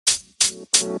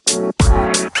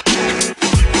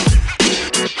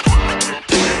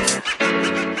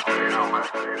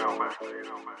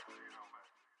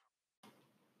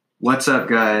What's up,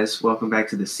 guys? Welcome back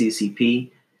to the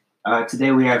CCP.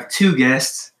 Today we have two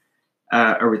guests,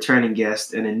 a returning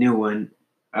guest and a new one.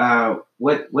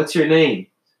 What's your name?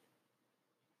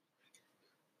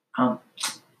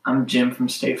 I'm Jim from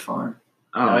State Farm.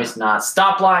 Oh, No, he's not.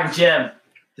 Stop lying, Jim.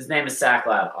 His name is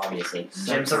Sacklab, obviously.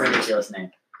 Jim's a ridiculous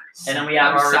name. And then we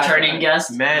have our returning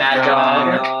guest, Mad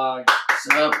Dog. What's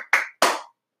up?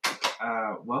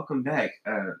 welcome back.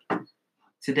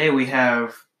 Today we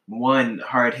have one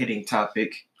hard-hitting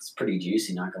topic. It's pretty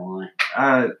juicy, not gonna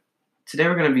lie. Today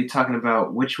we're going to be talking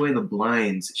about which way the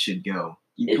blinds should go.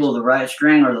 You pull the right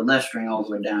string or the left string all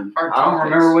the way down. I don't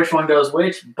remember which one goes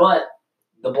which, but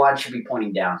the blind should be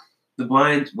pointing down. The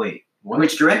blinds, wait. What?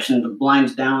 Which direction? The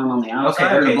blind's down on the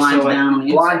outside or the okay, blind's so, like, down on the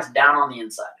inside? Blind's down on the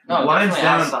inside. No, Blinds definitely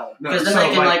down. outside. No, Because then so, they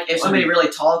can, like, if somebody okay. really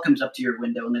tall comes up to your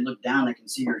window and they look down, they can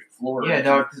see your floor. Yeah,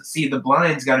 dog. See, the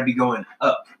blinds got to be going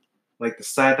up. Like the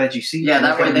side that you see. Yeah,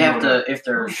 that it's way gotta they be have going up. to, if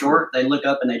they're short, they look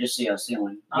up and they just see a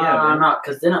ceiling. Yeah, man. No,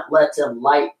 because then it lets in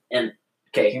light and...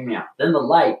 Okay, hear me out. Then the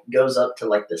light goes up to,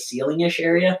 like, the ceiling-ish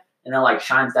area and then, like,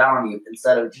 shines down on you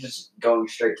instead of just going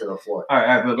straight to the floor. All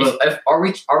right, but look. Are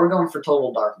we going for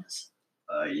total darkness?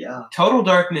 Yeah. Total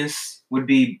darkness would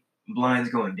be blinds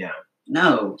going down.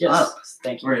 No, Yes. up.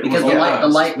 Thank you. Right, Because well, the yeah,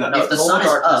 light, no, if the total sun is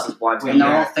darkness up blinds Wait, and they're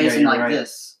yeah, all facing you're like right.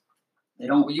 this, they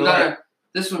don't. Well, you But, gotta.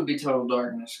 This would be total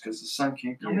darkness because the sun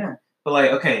can't come in. But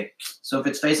like, okay, So if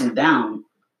it's facing down,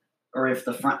 or if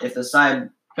the side.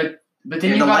 But then If you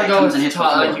the gotta light go comes with and hits the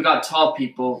tall. floor. Like you got tall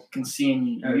people can see and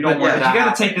you but don't want you that.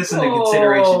 got to take this into Whoa.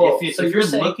 consideration. So If you're you're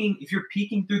saying- looking, if you're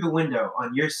peeking through the window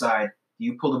on your side, do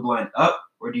you pull the blind up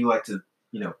or do you like to,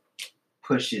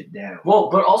 push it down? Well,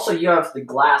 but also you have the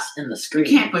glass in the You screen.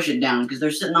 can't push it down because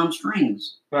they're sitting on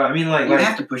strings. Well, I mean, You like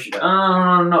have to push it up.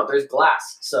 No, there's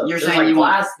glass. So You're there's saying like you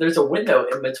want- glass. There's a window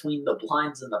in between the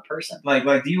blinds and the person. like,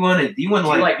 do you want to,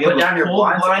 like, be able put to down your pull the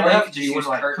blinds blind or you up, could or do you just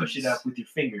want to use push it curtains? up with your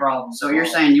finger? Problem. So you're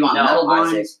saying you want No, metal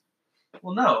Isaac. blinds?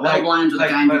 Well, no, Metal blinds are the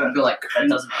like, kind you but- can go like. That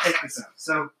doesn't make check this out.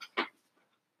 So,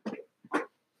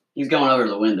 He's going over to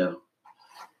the window.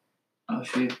 Oh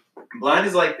shoot. blind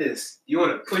is like this. You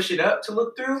want to push it up to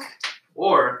look through,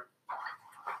 or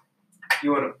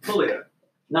you want to pull it up?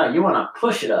 No, you want to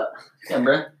push it up. Yeah,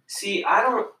 bro. See,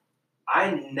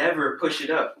 I never push it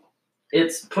up.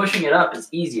 It's pushing it up is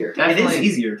easier. It is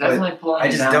easier, but Definitely pulling I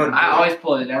it just down. don't do I it. always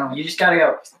pull it down. You just gotta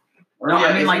go. Or No, yeah,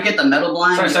 I mean, if like- you get the metal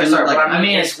blind, Sorry, you sorry, can look sorry, like. but I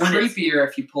mean, it's it's when it's- creepier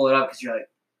if you pull it up because you're like,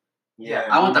 yeah,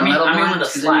 I want the I mean- metal I mean blinds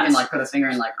with the because then you can slats. like put a finger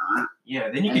in like. yeah.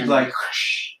 Then you And could then- like,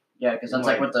 Yeah, because that's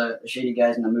like what the shady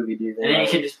guys in the movie do. They And then you like-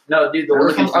 can just no, dude. The They're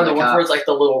worst looking ones are for the the ones cop. where it's like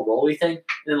the little rolly thing, and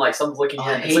then like someone's looking Oh,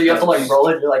 I at it, hate so you have to like those. roll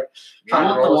it. You're like, I trying to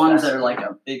want the roll as ones fast that are as- like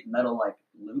a big metal like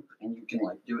loop, and you can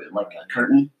like do it like a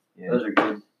curtain. yeah. Those are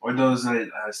good. Or those that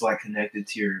it's like connected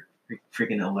to your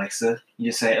freaking Alexa. You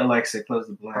just say, Alexa, close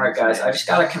the blinds. All right, guys. I just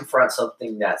gotta confront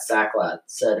something that Sacklad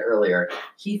said earlier.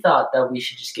 He thought that we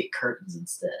should just get curtains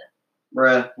instead.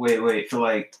 Bruh. Wait. For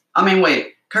like, I mean,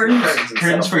 wait. Curtains?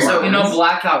 Curtains for So, your you know, blinds?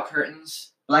 blackout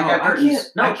curtains. Blackout I curtains.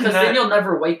 can't- No, I because cannot- then you'll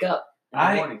never wake up in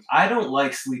the morning. I don't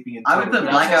like sleeping in. I would put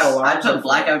total That's darkness. what I'd alarms are put for.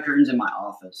 blackout curtains in my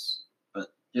office, but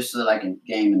just so that I can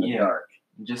game in the Yeah. dark.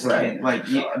 Just Right. can't,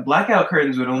 like blackout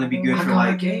curtains would only be good for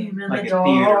like game in like the a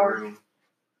theater dark. room.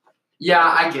 Yeah,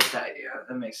 I get that. Yeah,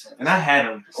 that makes sense. And I had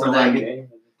them. So Or like, Game in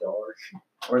the dark.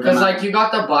 Or Because then like you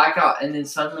got the blackout, and then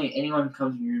suddenly anyone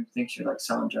comes in your room thinks you're like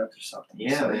selling drugs or something.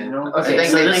 Yeah, so, man. you know. Okay, they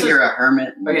so think this is- you're a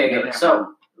hermit. Okay, Yeah.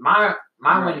 so my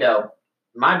Right. window,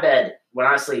 my bed, when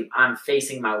I sleep, I'm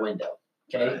facing my window.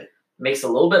 Okay, Right. makes it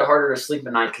a little bit harder to sleep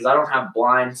at night because I don't have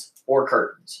blinds or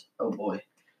curtains. Oh boy.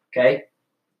 Okay,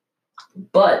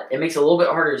 but it makes it a little bit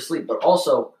harder to sleep. But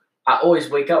also, I always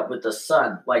wake up with the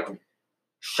sun like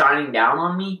shining down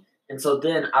on me, and so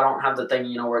then I don't have the thing,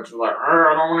 where it's like,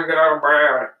 I don't want to get out of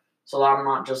bed. So that I'm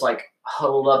not just like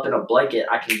huddled up in a blanket.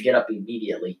 I can get up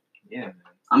immediately. yeah, man.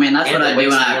 I mean, that's And what it I do when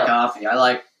wakes I me have up. coffee. I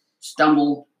like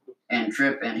stumble and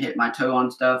trip and hit my toe on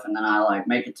stuff, and then I like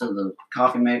make it to the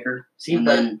coffee maker. See, and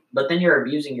but then but then you're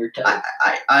abusing your toe.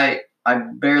 I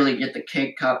barely get the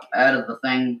cake cup out of the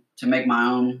thing to make my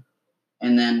own,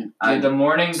 and then I Dude, the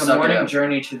morning suck it up.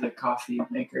 journey to the coffee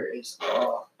maker is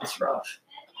it's rough.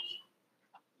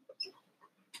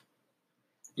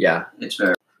 Yeah. it's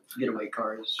very getaway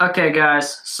cars. Okay,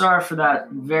 guys, sorry for that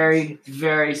very,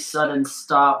 very sudden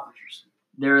stop.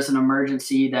 There was an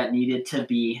emergency that needed to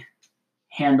be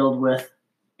handled with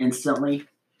instantly.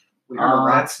 We heard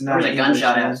That's there not was a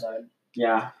gunshot English, outside.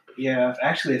 Yeah. Yeah,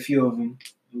 actually, a few of them.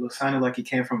 It sounded like it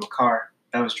came from a car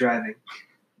that was driving.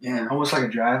 Yeah. Almost like a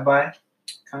drive-by,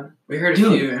 kind of. We heard a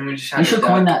Dude, few, and we just had You to should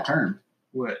coin duck. that term.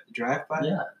 What drive-by?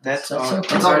 Yeah. That's That's all.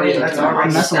 so It's already that's an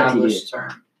already messing with you, dude. established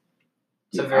term.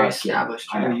 It's a Dude, very I was kidding. established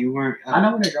I Oh, term. know. you weren't. I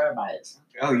know what a drive-by is.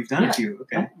 Oh, you've done Yeah. a few.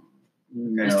 Okay.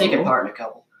 No. He's taking part in a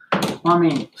couple. Well, I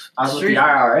mean, I was with the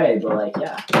IRA, but like,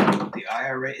 yeah. The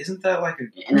IRA isn't that like a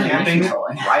International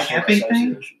camping? Rifle Camping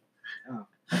thing? Association.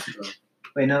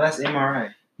 Wait, no, that's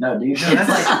MRI. No, dude. No,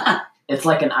 that's It's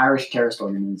like an Irish terrorist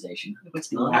organization.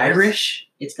 It's not. Irish.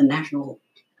 It's the national.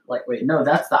 Like, wait. No,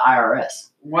 that's the IRS.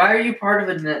 Why are you part of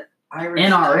an Irish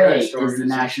NRA terrorist is the organization?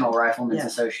 National Riflemen's Yeah.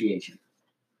 Association.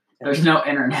 There's no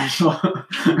international.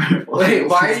 Wait,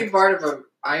 why are you part of an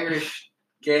Irish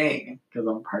gang? Because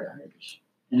I'm part Irish,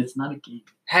 and it's not a game.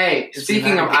 Hey, It's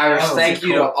speaking not of a- Irish, oh, thank it's a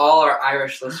you to cult. all our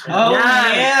Irish listeners. Oh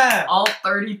Yes. yeah. All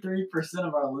 33%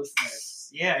 of our listeners.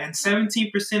 Yeah, and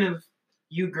 17% of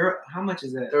you girl. How much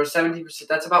is that? There was 17%.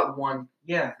 That's about one.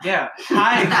 Yeah, yeah.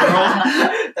 Hi,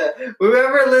 girl.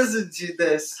 Whoever listened to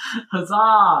this,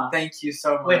 Huzzah! thank you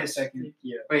so much. Wait a second. Thank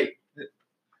you. Wait.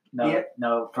 No, Yeah.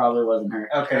 no, probably wasn't her.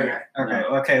 Okay, Okay.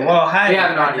 okay. Well, hi, We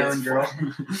have an unknown audience.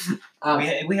 girl. Um,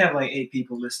 We have like 8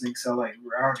 people listening, so like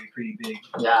we're already pretty big.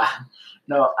 Yeah.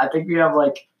 No, I think we have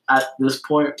like at this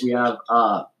point we have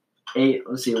 8.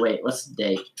 Let's see. Wait, what's the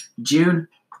date?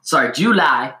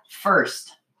 July 1st,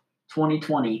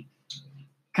 2020.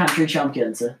 Country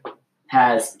Chumpkins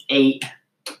has 8.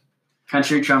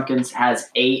 Country Chumpkins has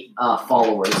 8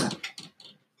 followers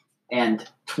and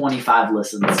 25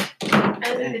 listens.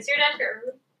 It's your dad.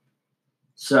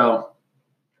 So,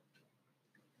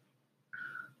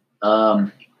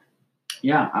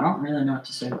 yeah, I don't really know what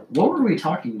to say. What were we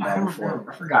talking I about don't before? know.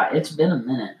 I forgot. It's been a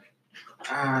minute.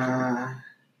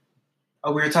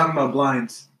 Oh, we were talking about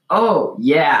blinds. Oh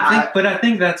yeah, But I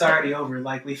think that's already over.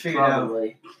 Like we figured out.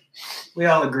 probably. We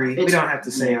all agree. We It's- don't have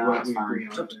to say Yeah, what it's we fine. agree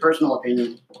It's on. up to personal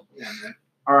opinion. Yeah, man.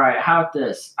 All right, how about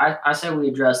this? I say we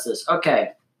address this.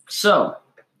 Okay, so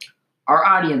our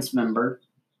audience member,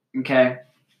 okay,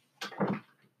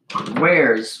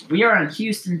 we are in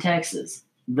Houston, Texas.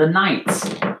 The nights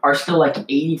are still like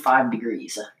 85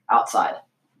 degrees outside.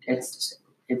 It's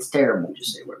terrible.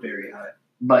 Just say we're Very hot.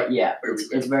 But yeah,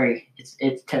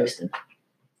 it's toasted.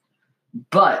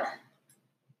 But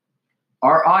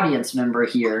our audience member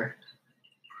here,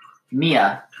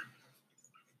 Mia,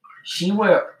 she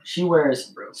wears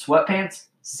sweatpants,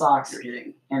 socks, You're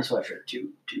hitting and a sweatshirt. two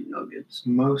no goods.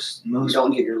 Most You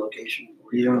don't get your location.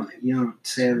 Or you your don't name.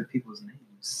 say other people's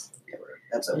names. Yeah,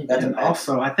 that's a And bad.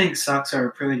 Also, I think socks are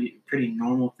a pretty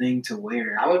normal thing to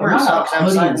wear. I was We're wearing not socks a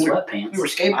hoodie outside. and We were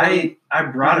sweatpants. skateboarding. I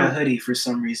brought a hoodie for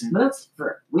some reason. But that's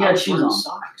for we I had was shoes wearing on.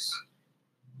 socks.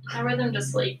 I wear them to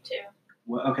sleep too.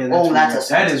 Well, okay, Oh, that's weird. a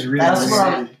that is really that's That's a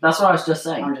what weird. that's what I was just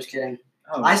saying. I'm just kidding.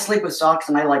 Oh. I sleep with socks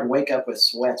and I like wake up with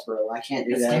sweats, bro. I can't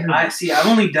do It's that. terrible. I see. I've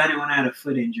only done it when I had a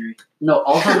foot injury, No,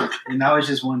 also and that was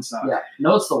just one sock. yeah.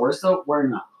 No, it's the worst though.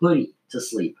 Wearing a hoodie to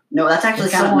sleep. No, that's actually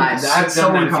It's kind of so nice. nice. I've It's done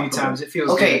so that a few uncomfortable. times. It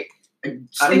feels Okay,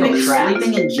 feel trapped.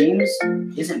 sleeping in jeans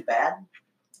isn't bad,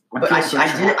 but feel I so did.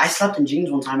 I trapped. slept in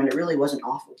jeans one time and it really wasn't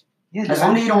awful. good. Yeah, As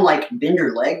long as you don't like bend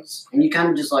your legs and you kind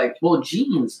of just like Well,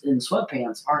 jeans and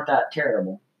sweatpants aren't that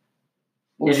terrible.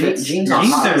 well, If it's- jeans jeans are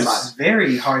hot are outside.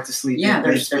 very hard to sleep Yeah, in.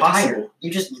 they're It's tighter. possible.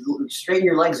 You just straighten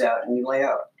your legs out and you lay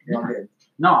out. You're all good.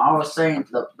 No, I was saying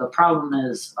the problem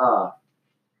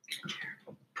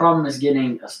is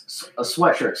getting a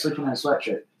sweatshirt, sleeping in a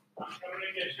sweatshirt.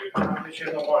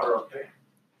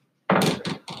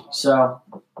 So,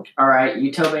 all right,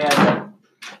 Utopia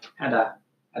had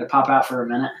to pop out for a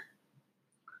minute.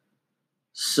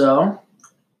 So,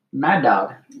 Mad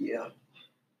Dog, Yeah.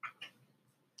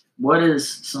 what is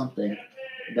something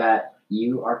that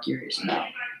you are curious about?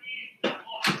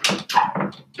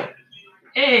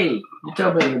 Hey,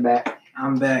 Utopia, you're back.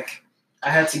 I'm back. I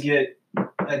had to get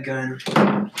a gun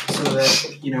so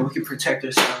that we could protect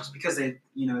ourselves because they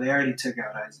already took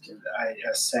out I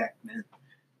sack man.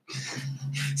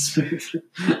 Smooth.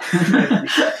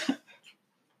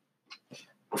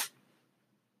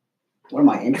 What am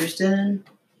I interested in?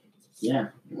 Yeah,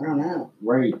 I don't know.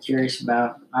 what are you curious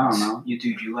about? I don't know.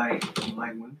 You like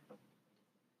women?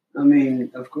 I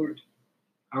mean, of course.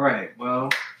 All right. Well,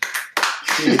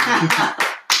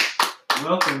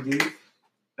 welcome, dude.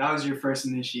 That was your first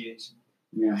initiation.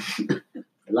 Yeah.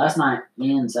 Last night,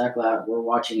 me and Zach Latt were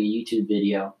watching a YouTube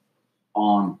video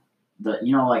on the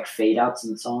like fade outs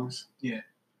in songs.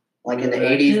 Like in the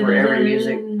 80s where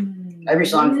every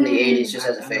song from the 80s just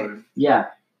has a fade. Yeah,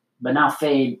 but now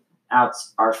fade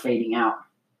outs are fading out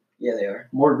Yeah, they are.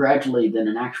 more gradually than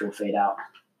an actual fade out,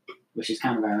 which is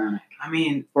kind of ironic. I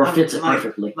mean, Or fits it like,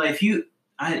 perfectly. Like if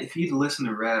you listen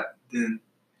to rap, then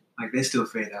Like they still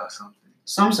fade out something.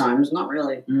 Sometimes, not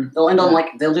really. Mm. They'll end on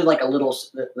like they'll do like a little.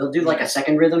 They'll do like a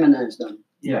second rhythm and then it's done.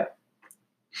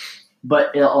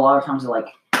 But a lot of times it like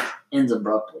ends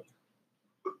abruptly.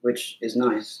 Which is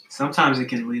nice. Sometimes it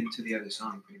can lead into the other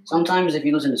song. Pretty much. Sometimes if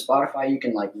you listen to Spotify, you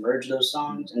can like merge those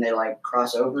songs and they like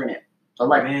cross over and it. But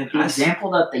like Man, the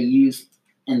example that they used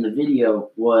in the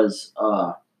video was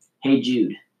 "Hey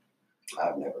Jude."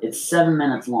 I've never. It's 7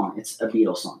 minutes long. It's a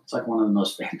Beatles song. It's like one of the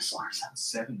most famous songs.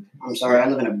 7 minutes. I'm sorry, I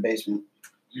live in a basement,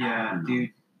 Yeah,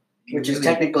 dude. You which is really-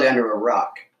 technically under a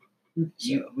rock.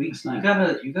 You That's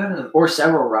nice. you gotta. Or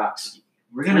several rocks.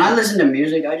 We're When I gonna. listen to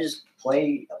music, I just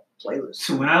play a playlist.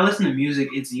 So when I listen to music,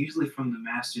 it's usually from the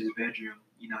master's bedroom.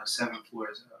 7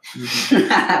 floors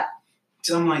up.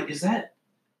 So I'm like, is that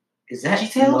Is that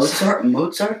Details? Mozart?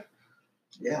 Mozart?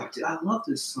 Yeah. Dude, I love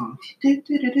this song.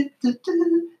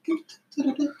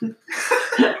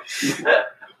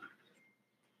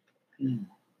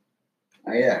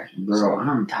 Oh yeah. Bro,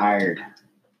 I'm tired.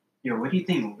 Yo, what do you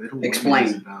think Little Women Explain.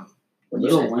 is about? What'd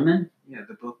you Little say? Women? Yeah,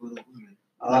 the book Little Women.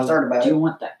 Oh, I've heard about Do you it.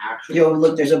 want the actual? Yo,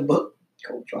 look, there's a book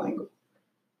called Triangle.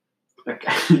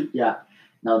 Okay. Yeah.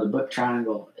 No, the book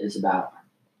Triangle is about.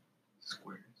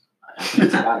 Squares. I think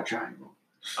it's about a triangle.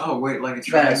 Oh wait, like a It's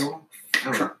about a triangle?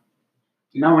 Oh,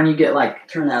 You know when you get like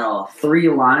Turn that off. 3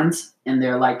 lines and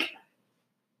they're like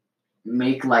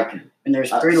make like And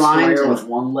there's a 3 lines square and, with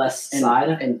one less and, side.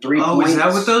 and 3 oh points. is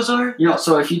that what those are? You know,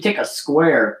 so if you take a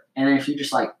square and then if you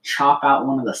just like chop out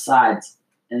one of the sides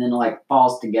and then it like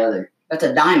falls together, That's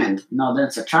a diamond. no, then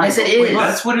it's a triangle. Yes, it is. Wait,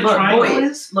 that's what a Look, triangle boy,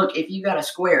 is? Look, if you got a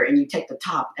square and you take the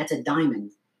top, that's a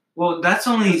diamond. Well, that's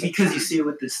only because you see it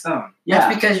with this thumb. Yeah.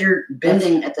 That's because you're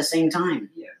bending at the same time.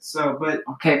 Yeah. So, but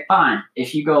Okay, fine.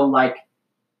 If you go like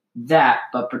that,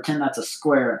 but pretend that's a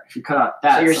square, if you cut out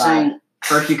that So you're side, saying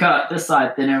or if you cut out this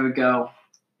side, then it would go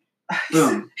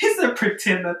boom. he said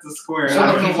pretend that's a square. So I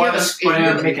look, don't know if you why have a the s- if square you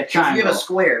have a- make a if you have triangle. a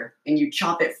square and you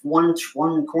chop it one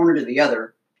corner to the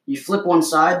other, you flip one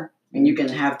side and you can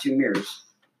have 2 mirrors.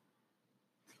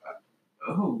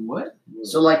 Oh, what?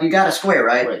 So like you got a square,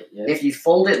 right? Wait, yeah. If you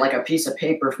fold it like a piece of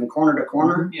paper from corner to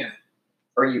corner, Yeah.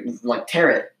 or you like tear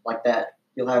it like that,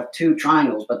 you'll have 2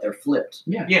 triangles, but they're flipped.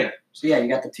 Yeah. So yeah, you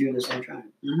got the 2 of the same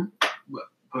triangle.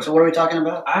 But So what are we talking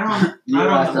about? I don't. You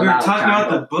I asked don't. We were about a talking about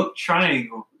triangle. the book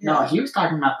Triangle. No, he was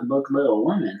talking about the book Little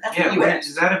Women. That's Yeah. what you What, asked.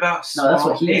 is that about? No, Small? that's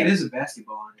what he Hey, asked. there's a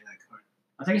basketball under that card.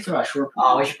 I think it's about short.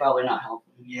 Oh, we should probably not help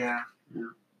him. Yeah.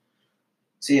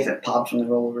 See if it pops when they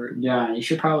roll over. Yeah, you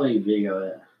should probably video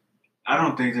it. I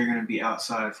don't think they're gonna be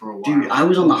outside for a while. Dude, I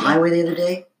was on the highway the other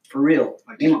day. For real.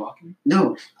 Like You just know- walking.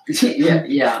 No.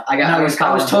 yeah. I No, was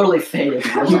Colin. totally faded.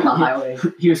 I was on the highway.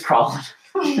 He was crawling.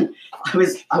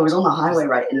 I was on the highway,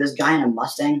 right, and this guy in a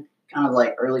Mustang, kind of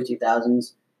like early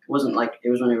 2000s. Wasn't like it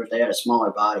was when they had a smaller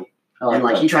body, and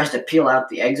like he tries to peel out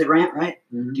the exit ramp, right?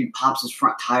 Mhm. Dude pops his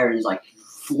front tire and he's like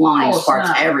flying Oh, sparks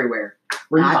snap. everywhere.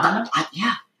 Were you And I behind him?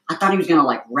 thought, I thought he was gonna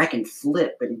like wreck and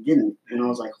flip, but he didn't. And I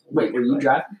was like, Wait, were you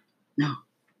driving? No.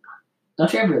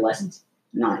 Don't you have your license?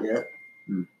 Not yet.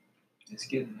 It's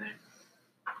getting there.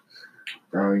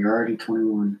 Bro, you're already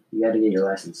 21. You got to get your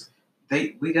license.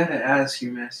 We gotta ask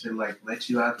your master like let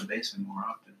you out the basement more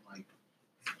often. Like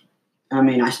I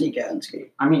mean, I sneak out and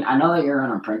skate. I mean, I know that you're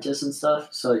an apprentice and stuff,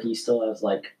 so he still has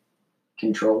like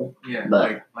control. yeah.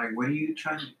 But- like what are you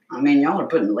trying to? I mean, y'all are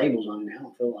putting labels on me. I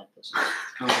don't feel like this is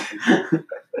complicated.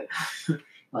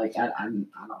 Like I don't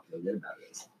feel good about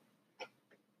this.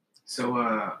 So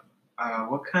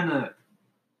what kind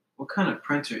of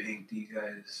printer ink do you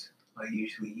guys like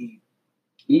usually eat?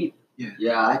 Eat? Yeah.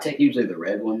 Yeah, I take usually the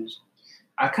red ones.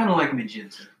 I kind of like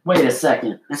magenta. Wait a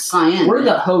second. That's cyan. We're man.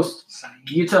 the host. Cyan.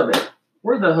 You tell me.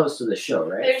 We're the host of the show,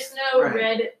 right? There's no Right.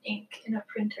 red ink in a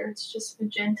printer. It's just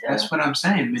magenta, That's what I'm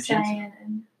saying. Magenta. cyan,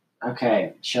 and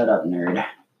Okay, shut up, nerd.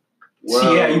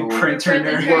 So, yeah, you Whoa. printer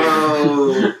nerd.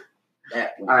 Whoa.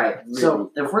 That one. All right.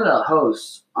 So if we're the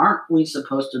hosts, aren't we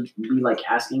supposed to be like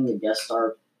asking the guest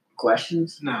star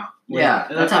questions? No. Yeah,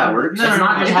 that's how it works. No, it's no,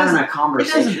 not no, just it having doesn't- a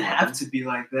conversation. It doesn't have to be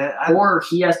like that. Or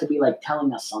he has to be like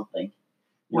telling us something.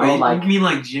 You know, Wait, like you mean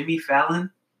like Jimmy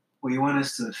Fallon? Where you want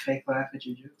us to fake laugh at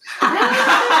your jokes?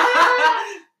 That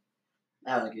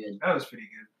was good. That was pretty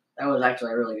good. That was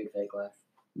actually a really good fake laugh.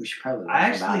 we should probably. I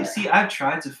laugh about actually it. I've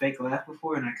tried to fake laugh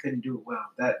before and I couldn't do it well.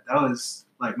 That was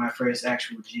like my first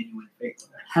actual genuine fake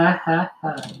laugh. Ha ha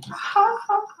ha.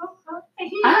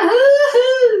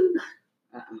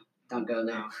 Don't go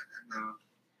there. No, no.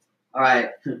 All right,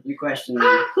 you question me.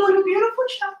 What a beautiful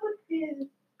chocolate kid.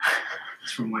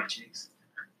 It's from White Chicks.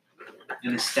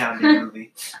 An astounding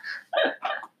movie.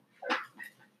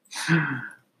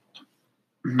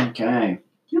 Okay.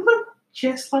 You look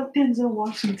just like Denzel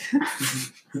Washington.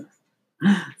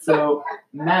 So,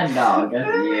 Mad Dog,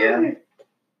 Yeah.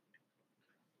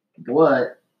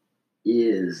 what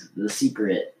is the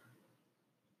secret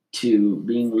to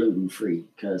being gluten free?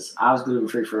 Because I was gluten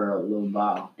free for a little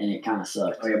while and it kind of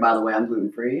sucked. Oh yeah. By the way, I'm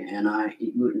gluten free and I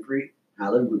eat gluten free. I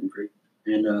live gluten free,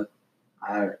 and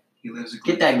I He lives a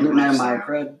get that gluten out of my lifestyle.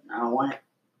 crud. I don't want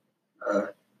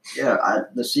it.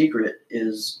 The secret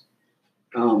is,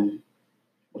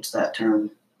 what's that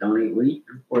term? Don't eat wheat.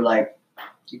 Or like,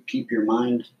 you keep your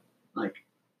mind like.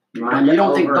 Mind You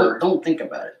don't think. over- Don't think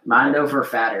about it. Mind over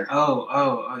fatter.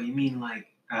 Oh, you mean like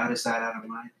out of sight, out of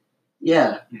mind?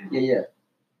 Yeah. Yeah. Yeah.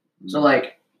 So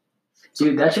like,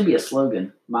 Dude, that should be a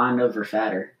slogan. Mind over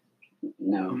fatter.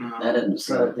 no, No. that doesn't.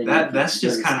 So then That's you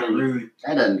just kind of skinny. rude.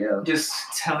 That doesn't go. Just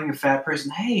telling a fat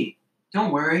person, hey,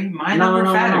 don't worry, mind No, over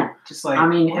no, no, fatter. no. Just like I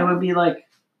mean, it what? would be like,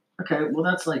 okay, well,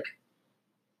 that's like,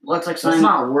 Well, it's like that's saying.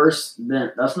 not worse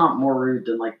than, that's not more rude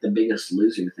than like the Biggest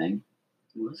Loser thing.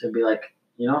 So it'd be like,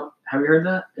 you know, have you heard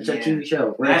that? It's a Yeah. TV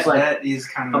show where that, it's like that is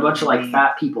kind of a bunch of like mean.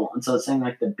 fat people, and so it's saying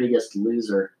like the biggest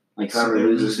loser, like So whoever they're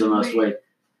loses the losing most weight. weight.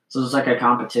 So it's like a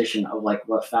competition of like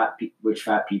which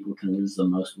fat people can lose the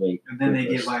most weight. And then they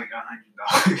get quickest. like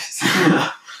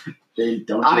 $100. They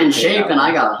don't. I'm get in paid shape out and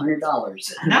I much. got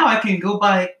 $100. Now I can go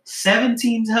buy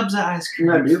 17 tubs of ice cream.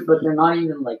 No, dude, but they're not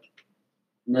even like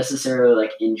necessarily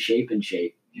like in shape,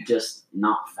 Yeah. just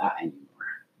not fat anymore.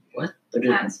 What? They're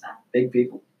just That's fat. big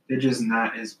people. They're just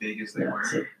not as big as they Yeah, were.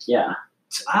 so- yeah.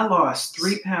 So I lost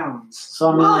 3 pounds. So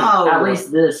I mean, Wow. like, at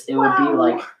least this, it would be Wow.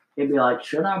 like, it'd be like,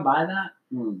 should I buy that?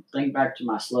 Think back to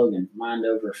my slogan, mind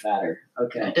over fatter.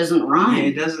 Okay. It doesn't Yeah, rhyme.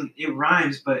 it doesn't. It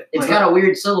rhymes, but It's like, got a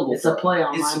weird syllable. It's a for it. play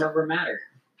on It's- mind over matter.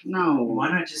 No. why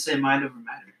not just say mind over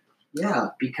matter? Yeah.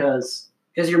 Because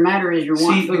Because your matter is your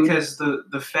want See, food. because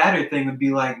the fatter thing would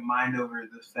be like mind over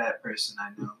the fat person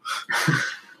I know.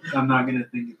 I'm not gonna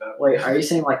think about it. wait, are you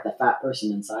saying like the fat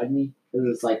person inside me? Because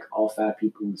it's like all fat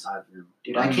people inside of them.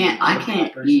 Dude, I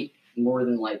can't eat more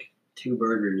than like 2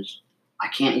 burgers. I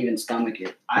can't even stomach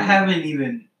it. I haven't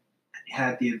even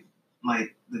had the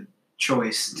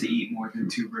choice to eat more than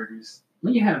 2 burgers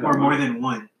Well, you have it or at more my- than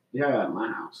 1. you have it at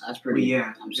my house. That's Well, pretty.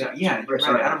 yeah, I'm sorry. yeah. We're You're right.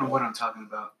 sorry. I don't know what I'm talking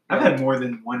about. I've had more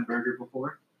than 1 burger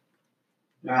before.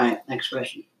 All right. Next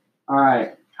question. All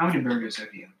right. How many burgers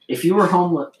have you had? If you were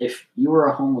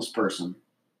a homeless person,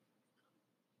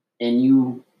 and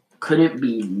you couldn't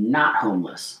be not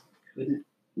homeless,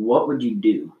 what would you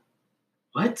do?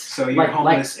 What? So you're Like-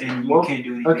 homeless and you well, can't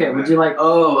do anything. Okay, about would you it. like?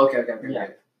 Oh, okay.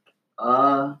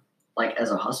 Yeah. Like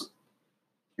as a hustle.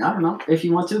 I don't know if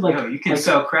you want to. Like, Yo, you can like,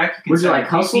 sell crack. You can would you sell like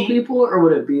hustle PP. people, or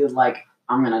would it be like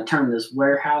I'm gonna turn this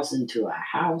warehouse into a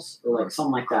house, or like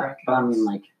something like that? Crack But I house. mean,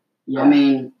 like, yeah. I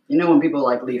mean, you know when people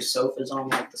like leave sofas on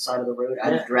like the side of the road,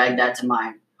 I'd Yeah. drag that to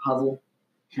my hovel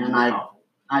and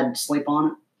I'd sleep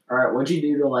on it. all right, what'd you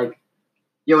do to like?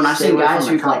 Yo, and I've Stay seen away guys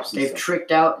from the who've like cops and they've stuff.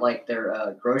 tricked out like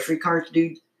their grocery carts,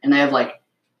 dude, and they have like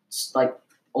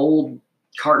old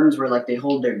cartons where like they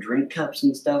hold their drink cups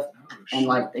and stuff, Oh, and shit.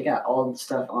 like they got all the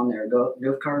stuff on their go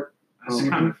kart. That's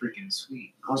kind of freaking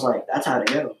sweet. I was like, that's how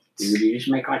to go. Dude, you just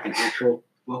make like an actual.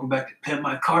 Welcome back to Pimp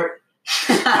My Cart.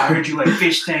 I heard you like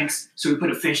fish tanks, so we put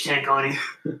a fish tank on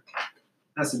it.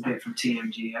 That's a bit from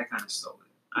TMG. I kind of stole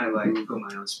it. I like put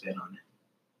my own spin on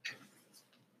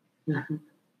it.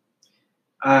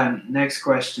 Next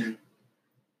question.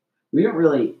 We don't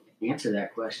really answer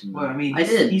that question. Well, I mean, I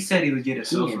did. He said he would get a he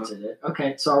sofa. answered it.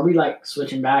 Okay, so are we like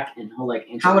switching back and he'll like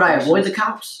answer? How would the I avoid the questions?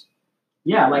 cops?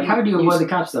 Yeah, like how would you You- avoid the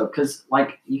cops though? Because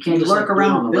like you can't You just lurk like, do it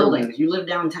on around the road. buildings. You live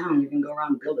downtown. You can go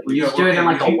around buildings. Well, You yeah, just do it in okay,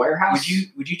 like would a you- warehouse.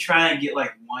 Would you try and get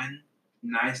like one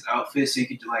nice outfit so you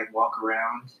could like walk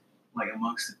around like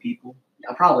amongst the people?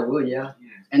 I probably would, yeah. Yeah,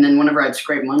 And then whenever I'd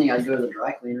scrape money, I'd go to the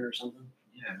dry cleaner or something.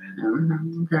 yeah,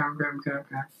 man.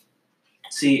 Okay.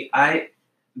 See, the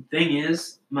thing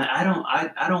is, I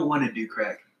don't want to do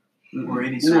crack or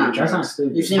any sort Nah, of That's not drugs.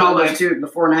 stupid. You've seen all those two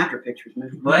before and after pictures,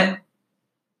 man. But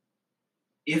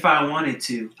if I wanted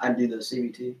to, I'd do the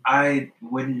CBT. I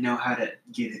wouldn't know how to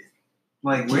get it.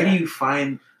 Like, where Yeah. do you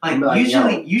find? Like, I'm like,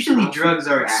 usually I'll drugs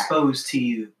feel are crack. exposed to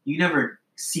you. You never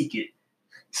seek it.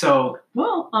 So,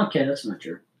 Well, okay, that's not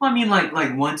true. I mean, like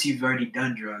once you've already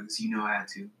done drugs, you know how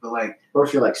to. But like, Or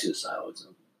if you're like suicidal or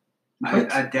something.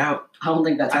 What? I doubt. I don't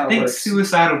think that's how I it think works.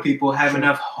 suicidal people have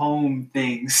enough home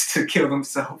things to kill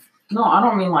themselves. No, I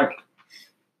don't mean like,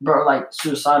 bro, like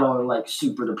suicidal or like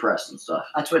super depressed and stuff.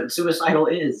 That's what suicidal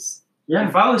is. Yeah.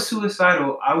 If I was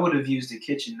suicidal, I would have used a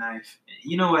kitchen knife.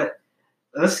 You know what?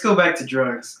 Let's go back to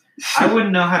drugs. I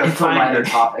wouldn't know how to It's a find lighter it.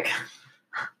 topic.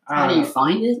 How do you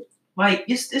find it? Like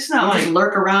it's You not just like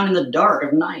lurk around in the dark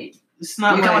of night. It's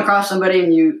not You come like across somebody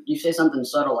and you say something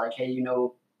subtle like, "Hey, you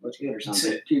know what's good" or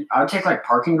something. Dude, I would take like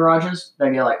parking garages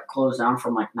that get like closed down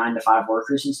from like 9 to 5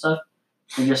 workers and stuff,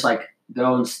 and just like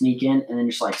go and sneak in and then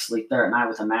just like sleep there at night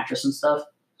with a mattress and stuff.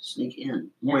 Sneak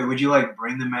in. Yeah. Wait, would you like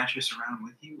bring the mattress around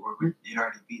with you, or would it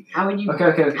already be there? How would you?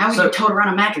 Okay. How would So you tote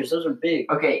around a mattress? Those are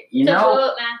big. okay, you The know,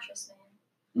 toilet mattress,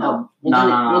 man. no,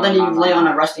 Well, then you no, lay no. on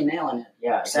a rusty nail in it.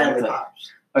 Yeah, Sadly, exactly.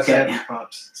 pops. Okay, Sadly,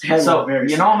 pops. Sadly, so very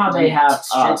you know how they have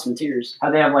Shed some tears.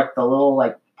 how they have like the little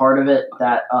like part of it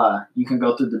that you can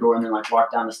go through the door and then like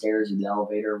walk down the stairs or the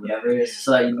elevator or whatever it is,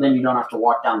 so that then you don't have to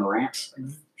walk down the ramps.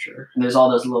 Sure. And there's all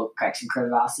those little cracks and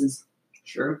crevasses.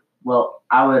 Sure. Well,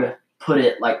 I would put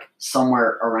it like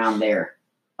somewhere around there.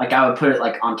 Like I would put it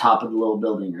like on top of the little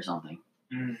building or something.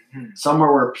 Mm-hmm.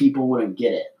 Somewhere where people wouldn't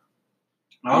get it.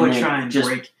 I would And then try and just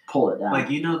break, pull it down. like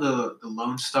the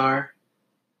Lone Star.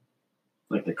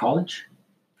 Like the college?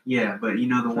 Yeah, but you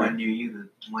know the one near you, the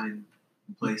one in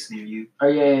the place near you. Oh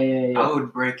yeah. I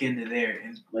would break into there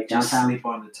and Like just downtown. sleep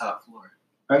on the top floor.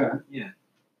 Okay.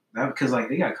 That because like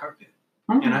they got carpet,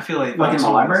 Hmm. and I feel like if Like I in the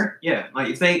was- library? Yeah, like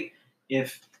if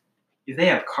they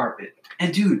have carpet,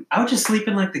 and dude, I would just sleep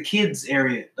in like the kids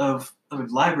area of the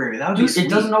library. That would be Dude, sweet. it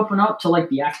doesn't open up till like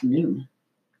the afternoon.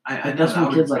 I that's know,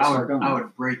 when kids, like, I start would, going. I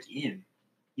would break in,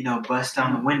 bust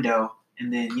down the window,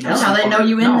 and then That's how they know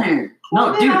you in No. there.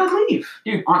 No, dude, I would leave.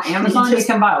 dude, on Amazon just-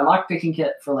 you can buy a lock picking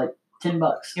kit for like $10.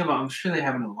 Yeah, but I'm sure they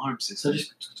have an alarm system. So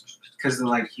just because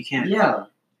like you can't, Yeah.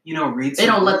 read. They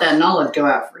don't let that knowledge go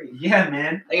out free. Yeah,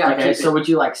 man. They gotta okay. keep So would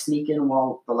you like sneak in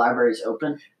while the library's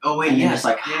open Oh wait, and yeah, then just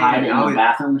like yeah, hide yeah, in I the would-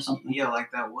 bathroom or something? Yeah,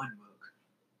 like that one book.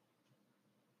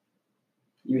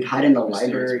 You'd hide in the The stairs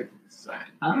library. were inside.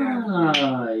 Ah,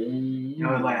 Yeah. yeah.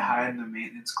 I would like hide in the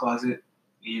maintenance closet.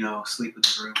 Sleep in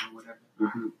the room or whatever.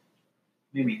 Mhm.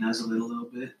 Maybe nuzzle it a little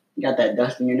bit. You got that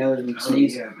dust in your nose and you Oh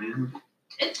sneeze yeah, man.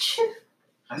 It's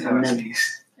That's how I And then-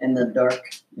 sneeze. in the dark.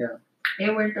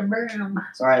 it was the broom.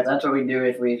 It's alright. That's what we do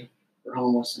if we were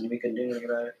homeless and we couldn't do anything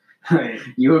about it. Right.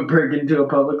 You would break into a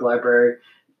public library.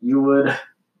 You would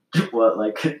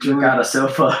jerk out a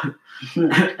sofa,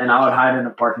 and I would hide in a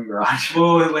parking garage.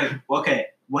 Wait. Okay.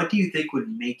 What do you think would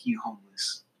make you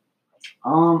homeless?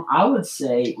 I would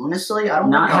say Honestly, I don't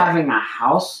not think having a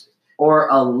house or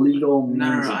a legal means.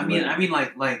 No. of I mean, living.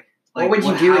 like. What would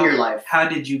you do in your life? How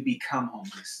did you become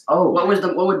homeless? Oh, What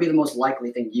would be the most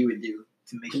likely thing you would do?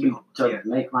 To make to, you be, homeless? to Yeah.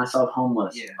 make myself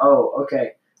homeless. Yeah. Oh,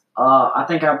 okay. I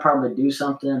think I'd probably do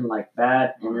something like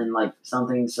bad, and then like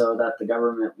something so that the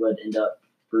government would end up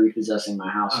repossessing my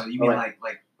house. Oh, you Or, mean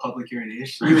like public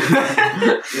urination?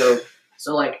 Yo,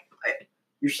 so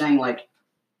you're saying like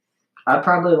I'd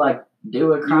probably like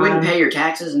do a you crime. wouldn't pay your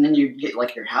taxes and then you get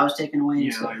like your house taken away and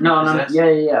Yeah, stuff. like- No, repossessed?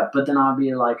 yeah. But then I'll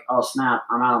be like, oh snap,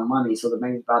 I'm out of money, so the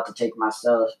bank's about to take my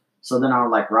stuff. So then I would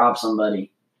like rob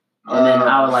somebody, and then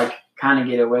I would like kind of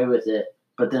get away with it.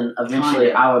 But then eventually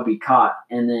Kinda. I would be caught,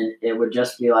 and then it would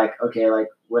just be like, okay, like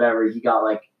whatever. He got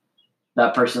like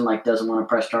that person like doesn't want to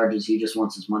press charges. He just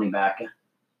wants his money back.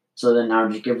 So then I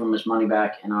would just give him his money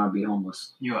back, and I would be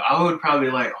homeless. I would probably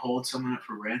like hold someone up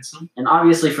for ransom. And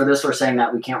obviously for this, we're saying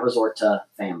that we can't resort to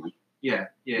family. Yeah.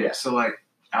 Yeah. So like,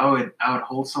 I would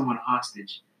hold someone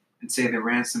hostage and say the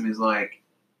ransom is like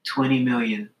 20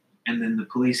 million, and then the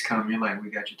police come. You're like, we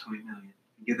got your 20 million.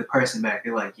 You give the person back.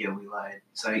 They're like, yeah, we lied.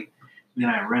 It's like, then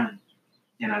I run,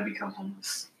 and I become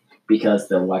homeless. Because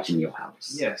they're watching your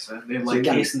house. Yeah. So they're So like you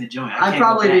gotta- casing the joint. I'd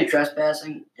probably be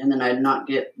trespassing and then I'd not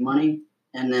get money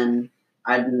and then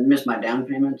I'd miss my down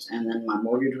payments and then my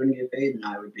mortgage wouldn't get paid and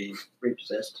I would be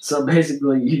repossessed. So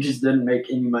basically, you just didn't make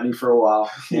any money for a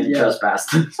while and Yeah.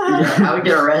 trespassed. I would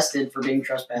get arrested for being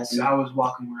trespassing. So I was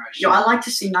walking where I should. Yo, I like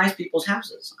to see nice people's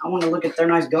houses. I want to look at their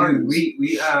nice Dude, gardens. we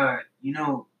you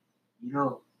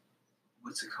know,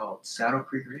 what's it called? Saddle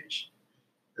Creek Ranch.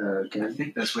 Okay. I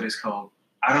think that's what it's called.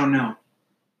 I don't know.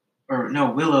 Or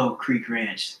no, Willow Creek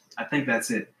Ranch. I think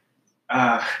that's it.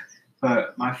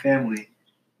 But my family,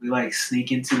 we like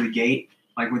sneak into the gate.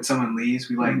 Like when someone leaves,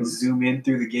 we like Mhm. zoom in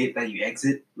through the gate that you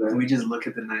exit, and we just look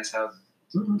at the nice houses.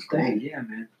 Dang. Yeah,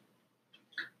 man.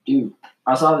 Dude,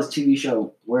 I saw this TV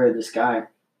show where this guy,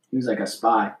 he was like a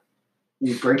spy. He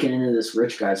was breaking into this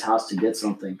rich guy's house to get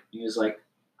something. He was like,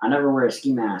 I never wear a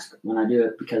ski mask when I do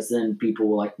it because then people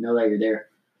will like know that you're there.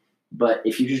 But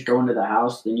if you just go into the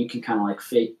house, then you can kind of like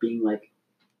fake being like,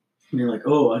 you're like,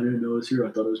 oh, I didn't know it was here.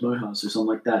 I thought it was my house or something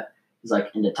like that. He's like,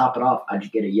 and to top it off, I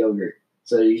just get a yogurt.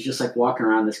 So he's just like walking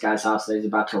around this guy's house that he's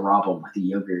about to rob him with a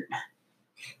yogurt.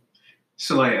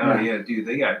 So like, oh Yeah. yeah, dude,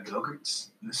 they got yogurts.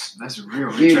 That's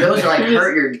real. Dude, rich right those there. like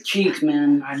hurt your cheeks,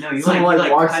 man. I know you Someone, like, like,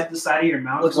 you, like walks- cut the side of your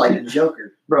mouth. Looks with like it. the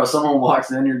Joker. Bro, someone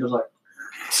walks in, you're just like,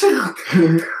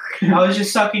 I was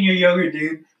just sucking your yogurt,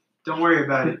 dude. Don't worry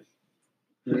about it.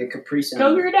 Maybe a Capri Sun.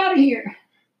 Go get out of here.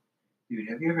 Dude,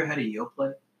 have you ever had a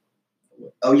Yoplait?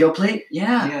 Oh, Yoplait?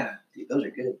 Yeah. Yeah. Dude, those are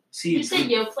good. See, You it's said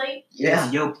Yoplait? Yeah.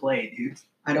 It's Yoplait, dude.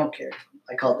 I don't care.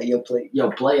 I call it the Yoplait.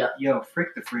 Yo, play up. Yo,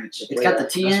 frick the French. It's got the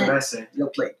T That's in what it. I say.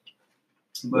 Yoplait.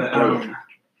 But Yeah.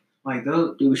 like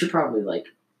those. Dude, we should probably like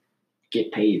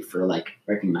get paid for like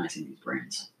recognizing these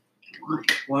brands. Why?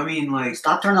 Well, I mean, like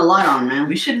Stop turning the light on, man.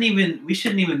 we shouldn't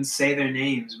even say their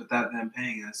names without them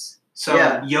paying us. So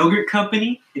Yeah. yogurt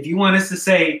company, if you want us to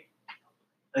say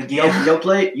again,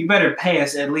 Yoplait? you better pay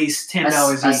us at least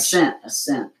 $10 a each. cent. A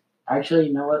cent. Actually,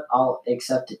 you know what? I'll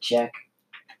accept a check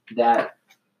that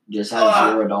just has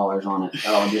 $0 on it.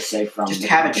 That'll just say from Just the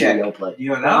have a company check. Yoplait.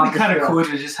 Yo, that I'll would be kind of just cool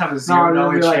to just have a No, I'm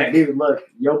gonna $0 be like, check. dude, look,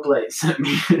 Yoplait sent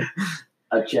me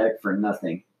a check for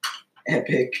nothing.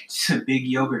 Epic. Just a big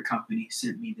yogurt company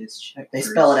sent me this check. They for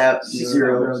spell it out.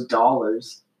 $0.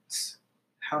 Zeros.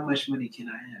 How much money can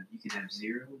I have? You can have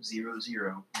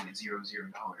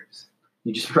 $0.00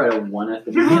 You just write a 1 at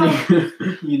the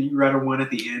beginning. You write a 1 at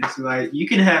the end. So like you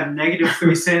can have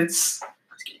 -3 cents.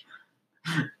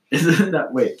 Isn't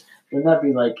that, wait, wouldn't that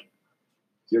be like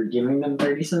you're giving them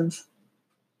 30 cents?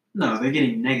 No, they're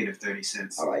getting -30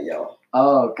 cents. All right, y'all.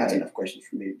 Oh, That's okay. enough questions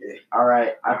for me today. All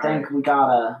right. I All think we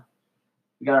gotta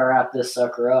wrap this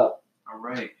sucker up. All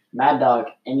right. Mad Dog,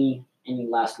 any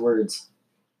last words?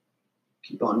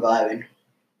 Keep on vibing.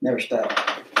 Never stop.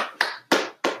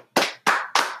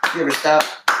 If you ever stop,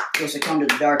 you'll succumb to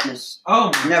the darkness.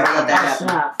 Oh my Never let God. that happen.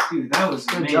 Snap. Dude, that was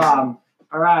Good amazing. job.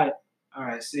 All right. All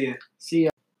right, see ya. See ya.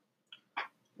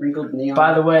 Wrinkled neon.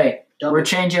 By the way, Double- we're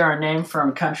changing our name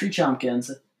from Country Chumpkins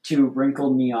to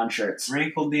Wrinkled Neon Shirts.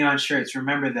 Wrinkled neon shirts.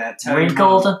 Remember that. Tell your mom.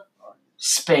 Wrinkled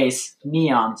space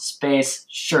neon space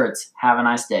shirts. Have a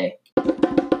nice day.